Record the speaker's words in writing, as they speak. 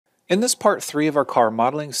In this part 3 of our car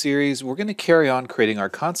modeling series, we're going to carry on creating our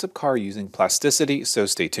concept car using plasticity, so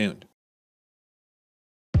stay tuned.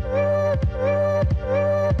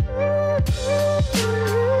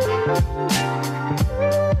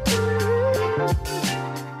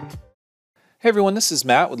 Hey everyone, this is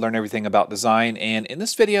Matt with Learn Everything About Design, and in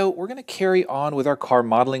this video we're going to carry on with our car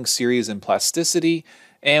modeling series in plasticity,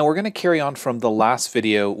 and we're going to carry on from the last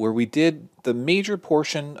video where we did the major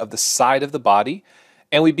portion of the side of the body,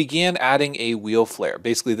 and we began adding a wheel flare,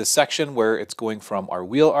 basically the section where it's going from our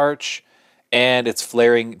wheel arch and it's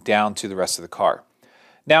flaring down to the rest of the car.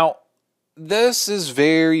 Now, this is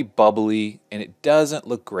very bubbly and it doesn't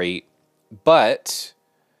look great, but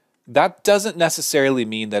that doesn't necessarily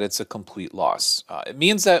mean that it's a complete loss. It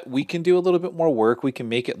means that we can do a little bit more work, we can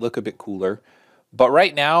make it look a bit cooler, but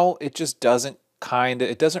right now it just doesn't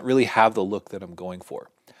really have the look that I'm going for.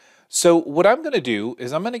 So what I'm going to do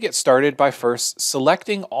is I'm going to get started by first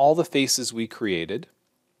selecting all the faces we created.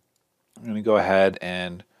 I'm going to go ahead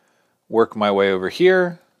and work my way over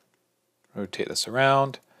here, rotate this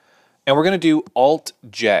around, and we're going to do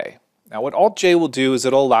Alt-J. Now what Alt-J will do is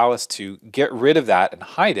it'll allow us to get rid of that and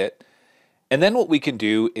hide it. And then what we can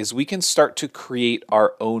do is we can start to create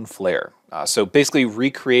our own flare. So basically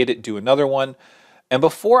recreate it, do another one. And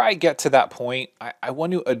before I get to that point, I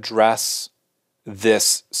want to address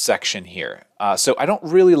this section here. So I don't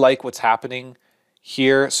really like what's happening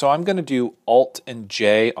here. So I'm going to do Alt and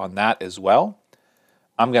J on that as well.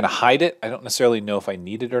 I'm going to hide it. I don't necessarily know if I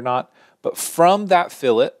need it or not. But from that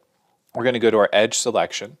fillet, we're going to go to our edge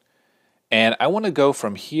selection. And I want to go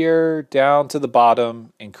from here down to the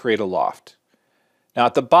bottom and create a loft. Now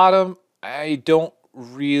at the bottom, I'm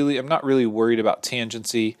not really worried about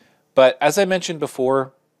tangency, but as I mentioned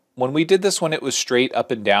before, when we did this one, it was straight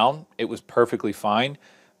up and down. It was perfectly fine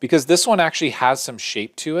because this one actually has some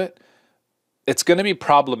shape to it. It's going to be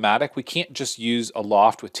problematic. We can't just use a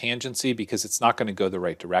loft with tangency because it's not going to go the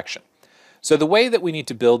right direction. So the way that we need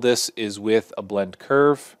to build this is with a blend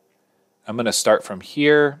curve. I'm going to start from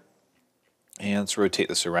here. And let's rotate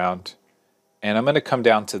this around. And I'm going to come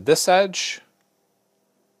down to this edge.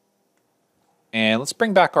 And let's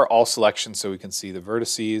bring back our all selection so we can see the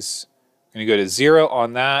vertices. I'm going to go to 0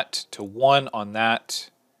 on that, to 1 on that,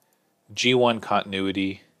 G1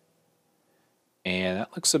 continuity. And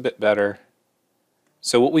that looks a bit better.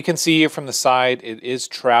 So what we can see here from the side, it is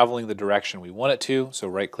traveling the direction we want it to. So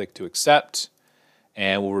right click to accept.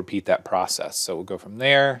 And we'll repeat that process. So we'll go from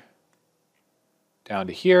there down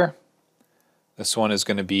to here. This one is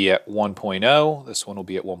going to be at 1.0. This one will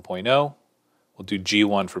be at 1.0. We'll do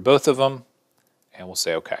G1 for both of them, and we'll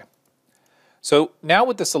say OK. So now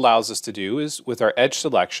what this allows us to do is with our edge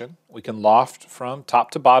selection, we can loft from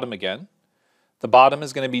top to bottom again. The bottom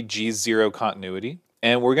is going to be G0 continuity,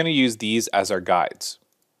 and we're going to use these as our guides.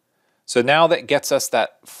 So now that gets us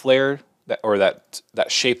that flare that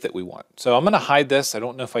shape that we want. So I'm going to hide this. I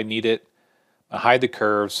don't know if I need it. I'll hide the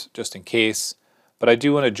curves just in case, but I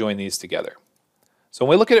do want to join these together. So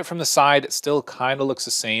when we look at it from the side, it still kind of looks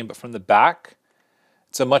the same, but from the back,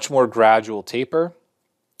 it's a much more gradual taper.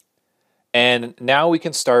 And now we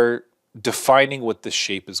can start defining what this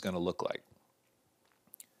shape is going to look like.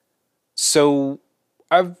 So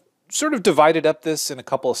I've sort of divided up this in a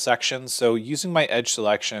couple of sections. So using my edge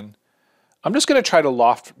selection, I'm just going to try to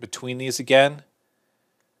loft between these again.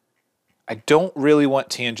 I don't really want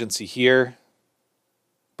tangency here,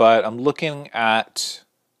 but I'm looking at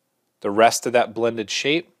the rest of that blended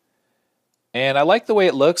shape. And I like the way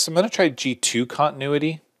it looks. I'm going to try G2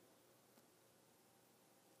 continuity.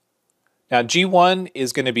 Now G1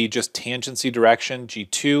 is going to be just tangency direction.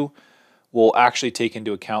 G2 will actually take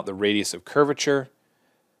into account the radius of curvature.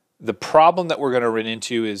 The problem that we're going to run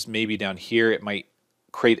into is maybe down here it might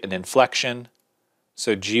create an inflection.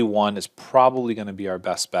 So G1 is probably going to be our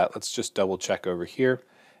best bet. Let's just double check over here.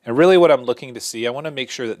 And really what I'm looking to see, I want to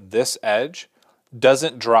make sure that this edge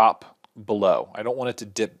doesn't drop below. I don't want it to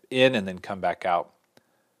dip in and then come back out.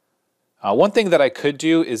 One thing that I could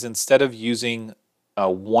do is instead of using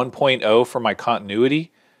 1.0 for my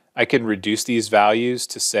continuity, I can reduce these values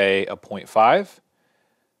to say a 0.5.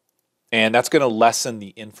 And that's going to lessen the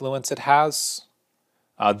influence it has.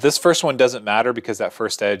 This first one doesn't matter because that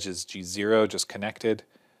first edge is G0, just connected.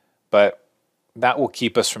 But that will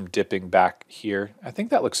keep us from dipping back here. I think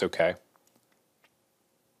that looks okay.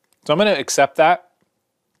 So I'm going to accept that.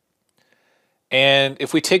 And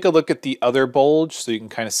if we take a look at the other bulge, so you can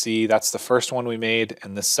kind of see that's the first one we made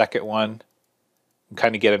and the second one, and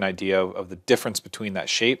kind of get an idea of the difference between that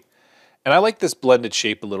shape. And I like this blended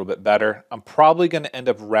shape a little bit better. I'm probably going to end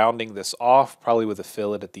up rounding this off, probably with a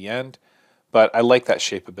fillet at the end, but I like that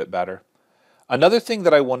shape a bit better. Another thing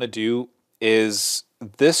that I want to do is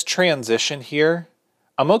this transition here.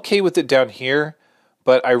 I'm okay with it down here,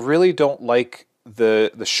 but I really don't like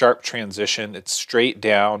the sharp transition. It's straight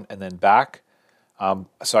down and then back.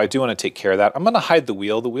 So I do want to take care of that. I'm going to hide the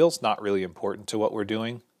wheel. The wheel's not really important to what we're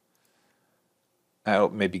doing. That'll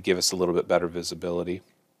maybe give us a little bit better visibility.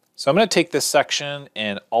 So I'm going to take this section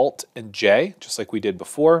and Alt and J, just like we did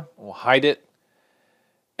before. We'll hide it.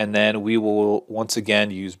 And then we will once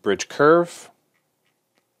again use Bridge Curve.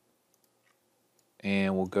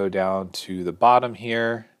 And we'll go down to the bottom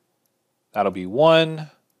here. That'll be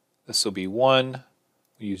 1. This will be 1.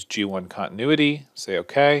 We use G1 continuity. Say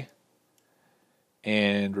OK.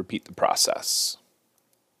 And repeat the process.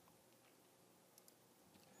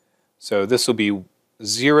 So this will be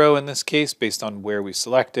 0 in this case based on where we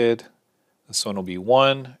selected. This one will be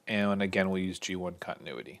 1, and again we'll use G1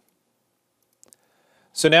 continuity.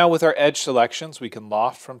 So now with our edge selections we can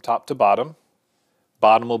loft from top to bottom.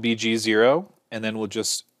 Bottom will be G0, and then we'll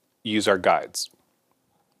just use our guides.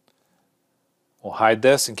 We'll hide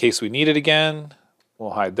this in case we need it again.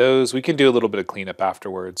 We'll hide those. We can do a little bit of cleanup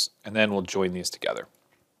afterwards, and then we'll join these together.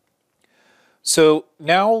 So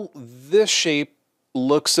now this shape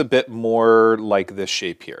looks a bit more like this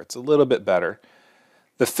shape here. It's a little bit better.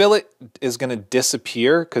 The fillet is going to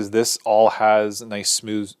disappear because this all has a nice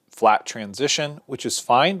smooth flat transition, which is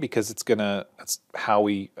fine because that's how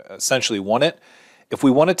we essentially want it. If we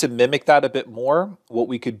wanted to mimic that a bit more, what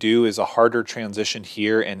we could do is a harder transition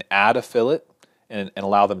here and add a fillet and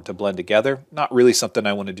allow them to blend together. Not really something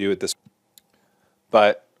I want to do at this point,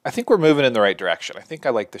 but I think we're moving in the right direction. I think I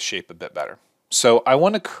like the shape a bit better. So I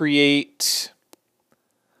want to create,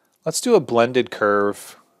 let's do a blended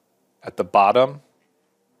curve at the bottom.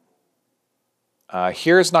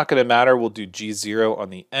 Here is not going to matter. We'll do G0 on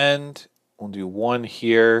the end. We'll do 1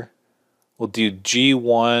 here. We'll do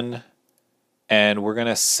G1, and we're going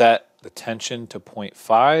to set the tension to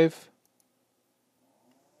 0.5.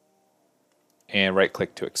 And right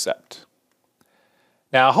click to accept.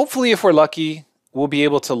 Now hopefully if we're lucky we'll be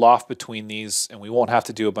able to loft between these and we won't have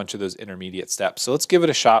to do a bunch of those intermediate steps. So let's give it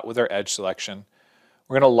a shot with our edge selection.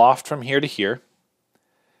 We're going to loft from here to here,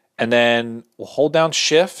 and then we'll hold down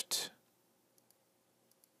Shift,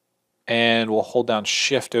 and we'll hold down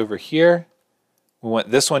Shift over here. We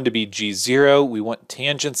want this one to be G0. We want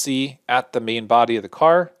tangency at the main body of the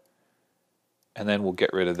car, and then we'll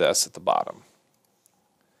get rid of this at the bottom.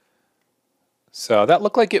 So that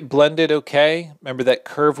looked like it blended okay. Remember that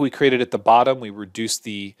curve we created at the bottom, we reduced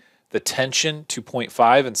the tension to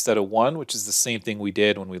 0.5 instead of 1, which is the same thing we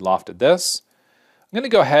did when we lofted this. I'm going to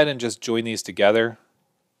go ahead and just join these together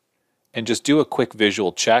and just do a quick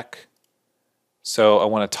visual check. So I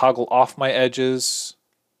want to toggle off my edges.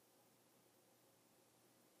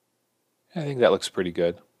 I think that looks pretty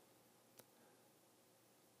good.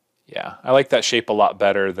 Yeah, I like that shape a lot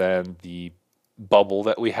better than the bubble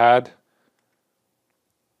that we had.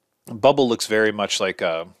 Bubble looks very much like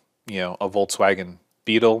a Volkswagen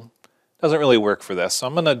Beetle. Doesn't really work for this, so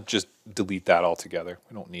I'm gonna just delete that altogether.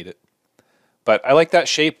 We don't need it. But I like that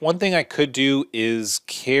shape. One thing I could do is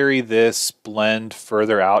carry this blend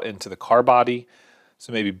further out into the car body.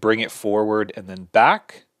 So maybe bring it forward and then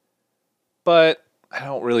back. But I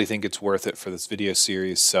don't really think it's worth it for this video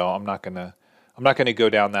series, so I'm not gonna go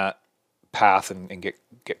down that path and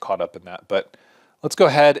get caught up in that. But let's go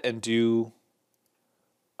ahead and do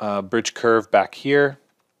bridge curve back here.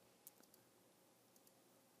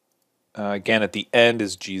 Again, at the end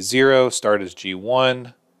is G0, start is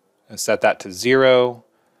G1. And set that to 0,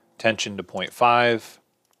 tension to 0.5.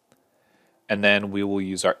 And then we will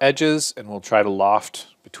use our edges and we'll try to loft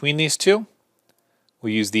between these two.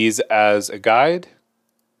 We'll use these as a guide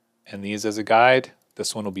and these as a guide.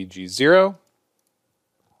 This one will be G0.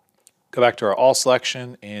 Go back to our all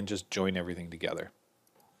selection and just join everything together.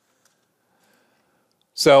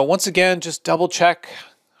 So once again, just double check,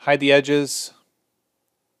 hide the edges.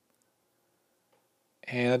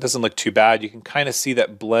 And it doesn't look too bad. You can kind of see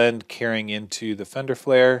that blend carrying into the fender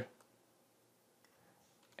flare.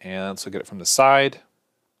 And let's look at it from the side.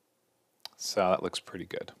 So that looks pretty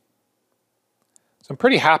good. So I'm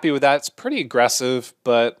pretty happy with that. It's pretty aggressive,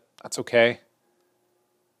 but that's okay.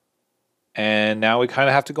 And now we kind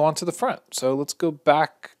of have to go on to the front. So let's go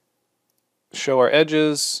back, show our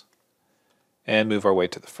edges, and move our way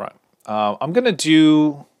to the front. I'm going to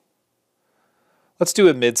do, let's do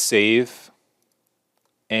a mid-save.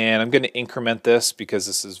 And I'm going to increment this because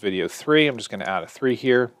this is video 3. I'm just going to add a 3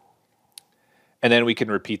 here. And then we can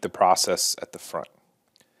repeat the process at the front.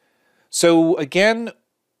 So again,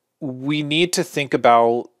 we need to think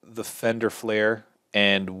about the fender flare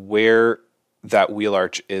and where that wheel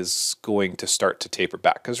arch is going to start to taper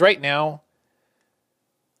back. Because right now,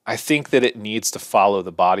 I think that it needs to follow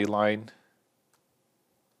the body line.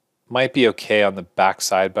 Might be okay on the back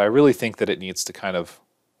side, but I really think that it needs to kind of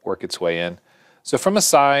work its way in. So from a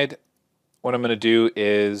side, what I'm going to do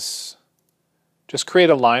is just create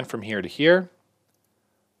a line from here to here.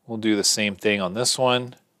 We'll do the same thing on this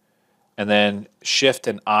one. And then Shift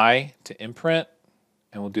and I to imprint.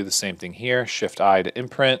 And we'll do the same thing here. Shift I to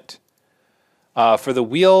imprint. For the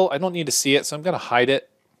wheel, I don't need to see it, so I'm going to hide it.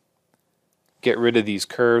 Get rid of these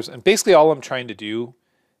curves. And basically all I'm trying to do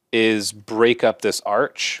is break up this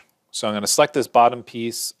arch. So I'm going to select this bottom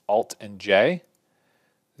piece, Alt and J.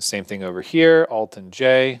 The same thing over here, Alt and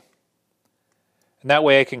J. And that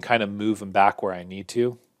way I can kind of move them back where I need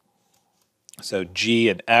to. So G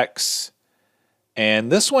and X.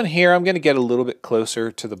 And this one here, I'm going to get a little bit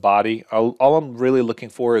closer to the body. All I'm really looking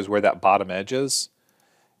for is where that bottom edge is.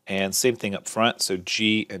 And same thing up front. So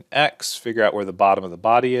G and X, figure out where the bottom of the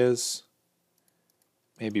body is.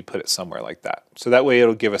 Maybe put it somewhere like that. So that way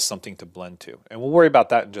it'll give us something to blend to. And we'll worry about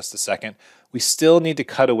that in just a second. We still need to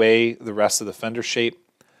cut away the rest of the fender shape,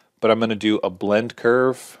 but I'm going to do a blend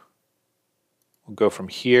curve. We'll go from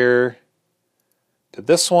here to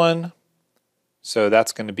this one. So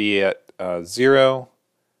that's going to be at 0.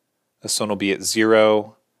 This one will be at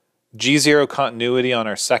 0. G0 continuity on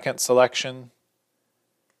our second selection,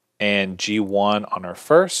 and G1 on our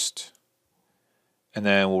first. And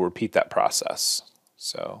then we'll repeat that process.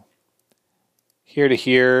 So here to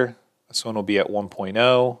here, this one will be at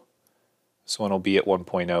 1.0. This one will be at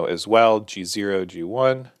 1.0 as well, G0,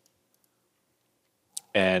 G1.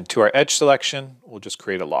 And to our edge selection, we'll just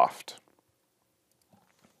create a loft.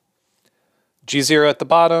 G0 at the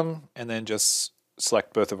bottom, and then just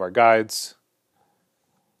select both of our guides.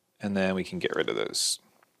 And then we can get rid of those.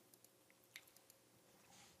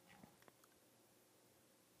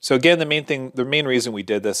 So again, the main reason we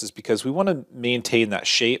did this is because we want to maintain that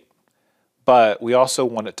shape, but we also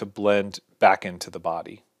want it to blend back into the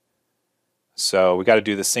body. So we got to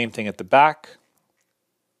do the same thing at the back.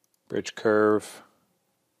 Bridge curve,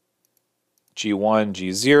 G1,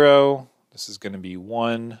 G0. This is going to be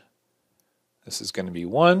 1. This is going to be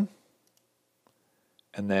 1.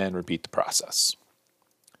 And then repeat the process.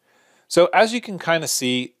 So as you can kind of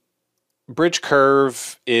see, bridge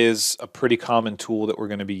curve is a pretty common tool that we're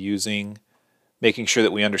going to be using, making sure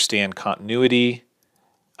that we understand continuity.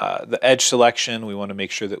 The edge selection, we want to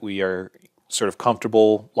make sure that we are sort of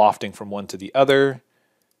comfortable lofting from one to the other,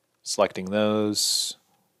 selecting those,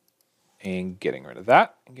 and getting rid of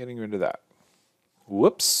that, and getting rid of that.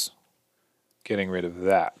 Whoops. Getting rid of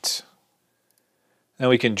that. Now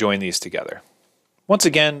we can join these together. Once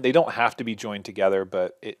again, they don't have to be joined together,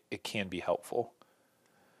 but it can be helpful.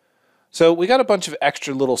 So we got a bunch of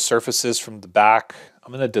extra little surfaces from the back.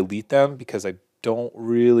 I'm going to delete them because I don't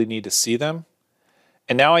really need to see them.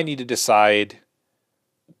 And now I need to decide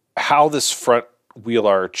how this front wheel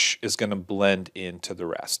arch is going to blend into the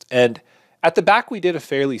rest. And at the back, we did a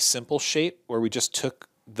fairly simple shape where we just took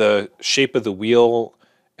the shape of the wheel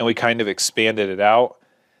and we kind of expanded it out.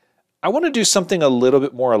 I want to do something a little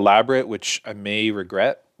bit more elaborate, which I may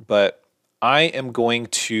regret, but I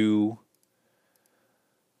want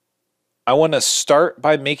to start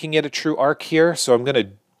by making it a true arc here. So I'm going to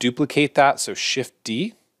duplicate that. So Shift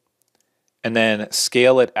D and then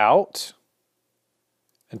scale it out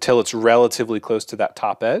until it's relatively close to that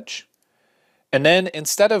top edge. And then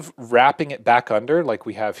instead of wrapping it back under like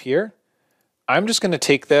we have here, I'm just going to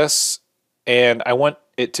take this and I want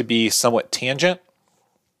it to be somewhat tangent.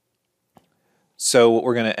 So what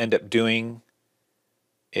we're going to end up doing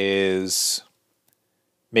is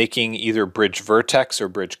making either bridge vertex or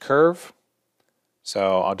bridge curve.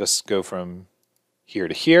 So I'll just go from here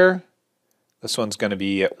to here. This one's going to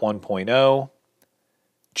be at 1.0.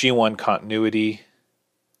 G1 continuity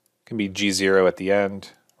can be G0 at the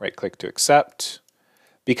end. Right click to accept.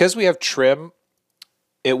 Because we have trim,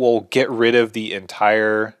 it will get rid of the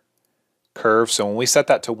entire curve. So when we set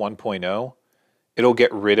that to 1.0, it'll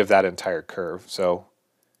get rid of that entire curve. So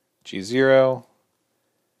G0,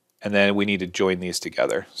 and then we need to join these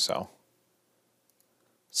together. So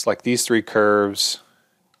select these three curves,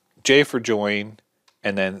 J for join,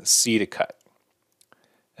 and then C to cut.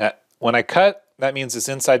 When I cut, that means this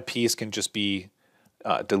inside piece can just be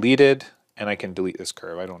deleted, and I can delete this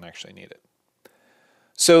curve. I don't actually need it.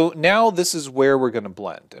 So now this is where we're going to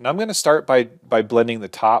blend. And I'm going to start by blending the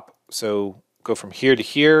top. So go from here to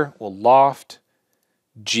here. We'll loft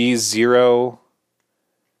G0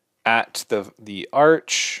 at the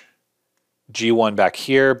arch, G1 back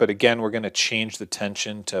here. But again, we're going to change the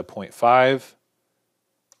tension to 0.5.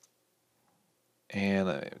 and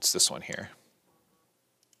it's this one here.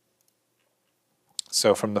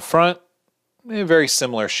 So from the front, very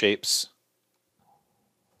similar shapes.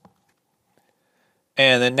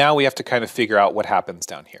 And then now we have to kind of figure out what happens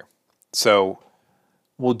down here. So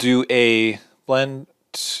we'll do a blend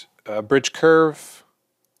bridge curve,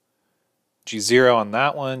 G0 on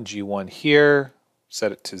that one, G1 here,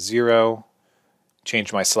 set it to 0,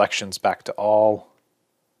 change my selections back to all,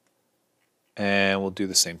 and we'll do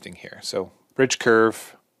the same thing here. So bridge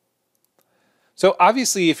curve. So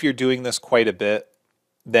obviously if you're doing this quite a bit,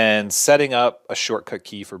 then setting up a shortcut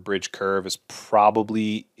key for bridge curve is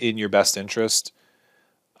probably in your best interest.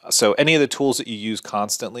 So any of the tools that you use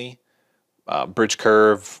constantly, bridge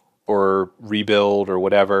curve or rebuild or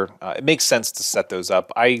whatever, it makes sense to set those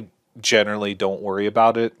up. I generally don't worry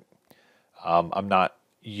about it. I'm not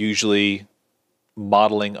usually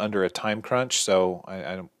modeling under a time crunch, so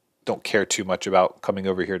I don't care too much about coming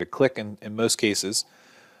over here to click in most cases.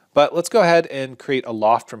 But let's go ahead and create a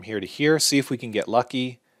loft from here to here, see if we can get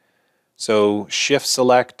lucky. So shift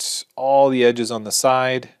select all the edges on the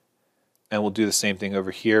side, and we'll do the same thing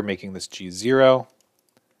over here, making this G0.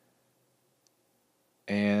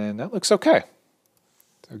 And that looks okay.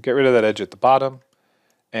 So get rid of that edge at the bottom.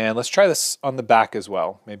 And let's try this on the back as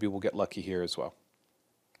well. Maybe we'll get lucky here as well.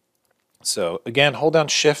 So again, hold down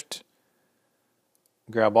shift,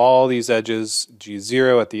 grab all these edges,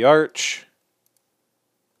 G0 at the arch.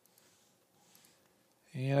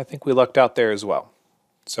 And I think we lucked out there as well.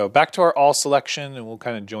 So back to our all selection, and we'll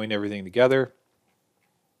kind of join everything together.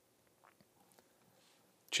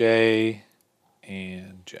 J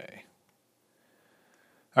and J.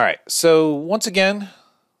 All right, so once again,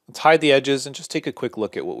 let's hide the edges and just take a quick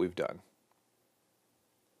look at what we've done.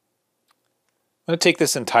 I'm going to take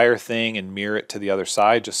this entire thing and mirror it to the other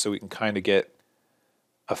side just so we can kind of get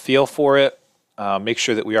a feel for it. Make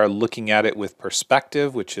sure that we are looking at it with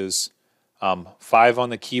perspective, which is 5 on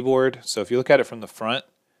the keyboard. So if you look at it from the front,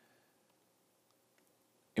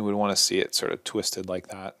 you would want to see it sort of twisted like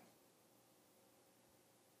that.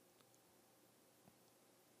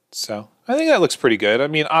 So I think that looks pretty good. I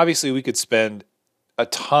mean, obviously we could spend a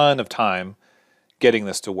ton of time getting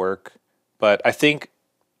this to work, but I think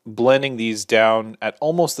blending these down at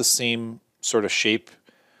almost the same sort of shape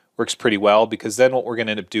works pretty well, because then what we're going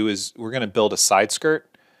to end up doing is we're going to build a side skirt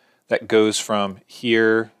that goes from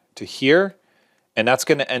here to here, and that's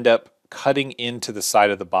going to end up cutting into the side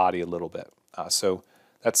of the body a little bit. So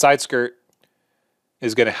that side skirt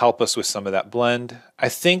is going to help us with some of that blend. I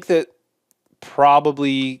think that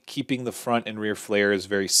probably keeping the front and rear flares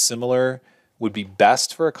very similar would be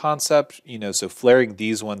best for a concept. You know, so flaring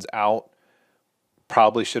these ones out,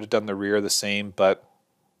 probably should have done the rear the same, but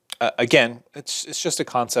again, it's just a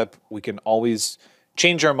concept. We can always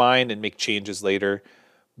change our mind and make changes later.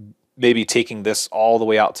 Maybe taking this all the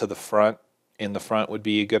way out to the front, in the front would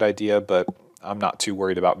be a good idea, but I'm not too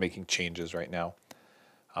worried about making changes right now.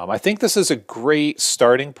 I think this is a great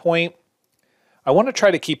starting point. I want to try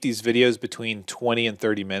to keep these videos between 20 and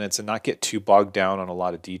 30 minutes and not get too bogged down on a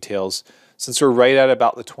lot of details. Since we're right at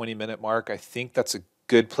about the 20-minute mark, I think that's a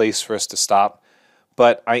good place for us to stop.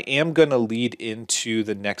 But I am going to lead into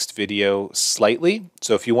the next video slightly.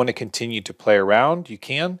 So if you want to continue to play around, you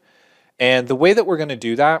can. And the way that we're going to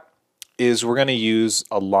do that is we're going to use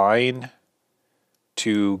a line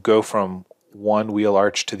to go from one wheel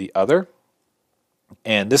arch to the other.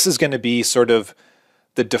 And this is going to be sort of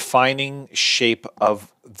the defining shape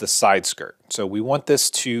of the side skirt. So we want this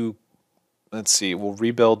to, let's see, we'll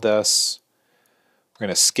rebuild this. We're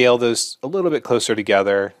going to scale those a little bit closer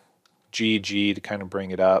together, GG to kind of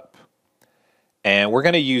bring it up. And we're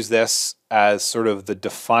going to use this as sort of the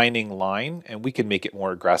defining line, and we can make it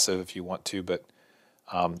more aggressive if you want to, but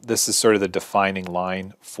this is sort of the defining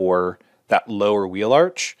line for that lower wheel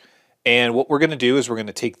arch. And what we're going to do is we're going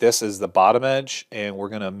to take this as the bottom edge, and we're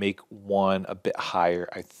going to make one a bit higher,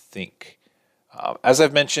 I think. As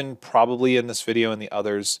I've mentioned probably in this video and the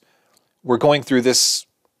others, we're going through this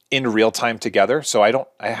in real time together. So I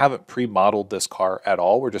haven't pre-modeled this car at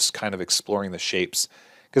all. We're just kind of exploring the shapes,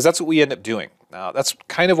 because that's what we end up doing. That's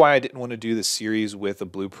kind of why I didn't want to do this series with a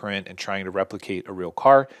blueprint and trying to replicate a real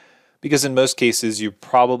car, because in most cases you're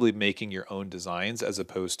probably making your own designs as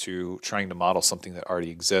opposed to trying to model something that already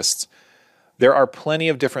exists. There are plenty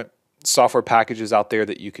of different software packages out there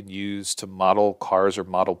that you can use to model cars or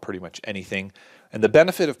model pretty much anything. And the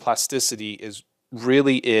benefit of Plasticity is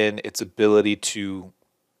really in its ability to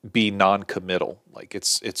be non-committal. Like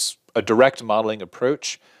it's a direct modeling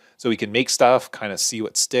approach, so we can make stuff, kind of see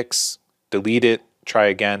what sticks, delete it, try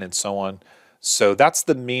again, and so on. So that's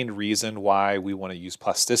the main reason why we want to use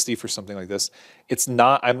Plasticity for something like this. It's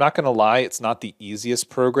not, I'm not going to lie, it's not the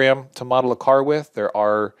easiest program to model a car with. There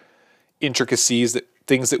are intricacies,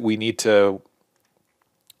 things that we need to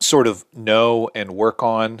sort of know and work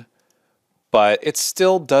on, but it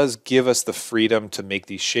still does give us the freedom to make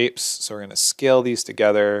these shapes. So we're going to scale these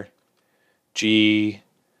together, G,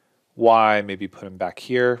 Y, maybe put them back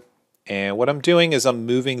here. And what I'm doing is I'm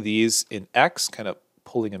moving these in X, kind of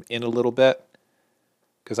pulling them in a little bit,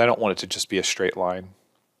 because I don't want it to just be a straight line.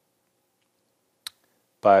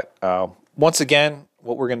 But once again,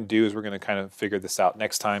 what we're going to do is we're going to kind of figure this out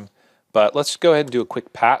next time. But let's go ahead and do a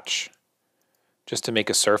quick patch just to make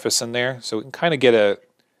a surface in there so we can kind of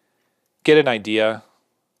get an idea.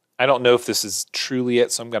 I don't know if this is truly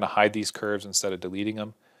it, so I'm going to hide these curves instead of deleting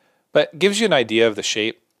them. But it gives you an idea of the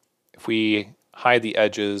shape if we hide the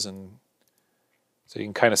edges, and so you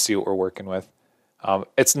can kind of see what we're working with.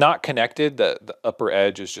 It's not connected. The upper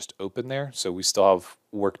edge is just open there, so we still have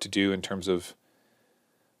work to do in terms of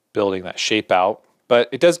building that shape out. But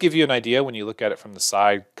it does give you an idea when you look at it from the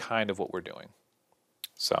side, kind of what we're doing.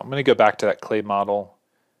 So I'm going to go back to that clay model.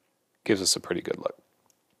 Gives us a pretty good look.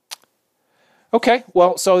 Okay,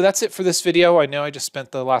 well, so that's it for this video. I know I just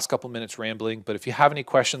spent the last couple minutes rambling, but if you have any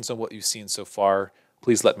questions on what you've seen so far,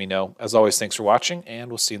 please let me know. As always, thanks for watching, and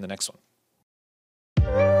we'll see you in the next one.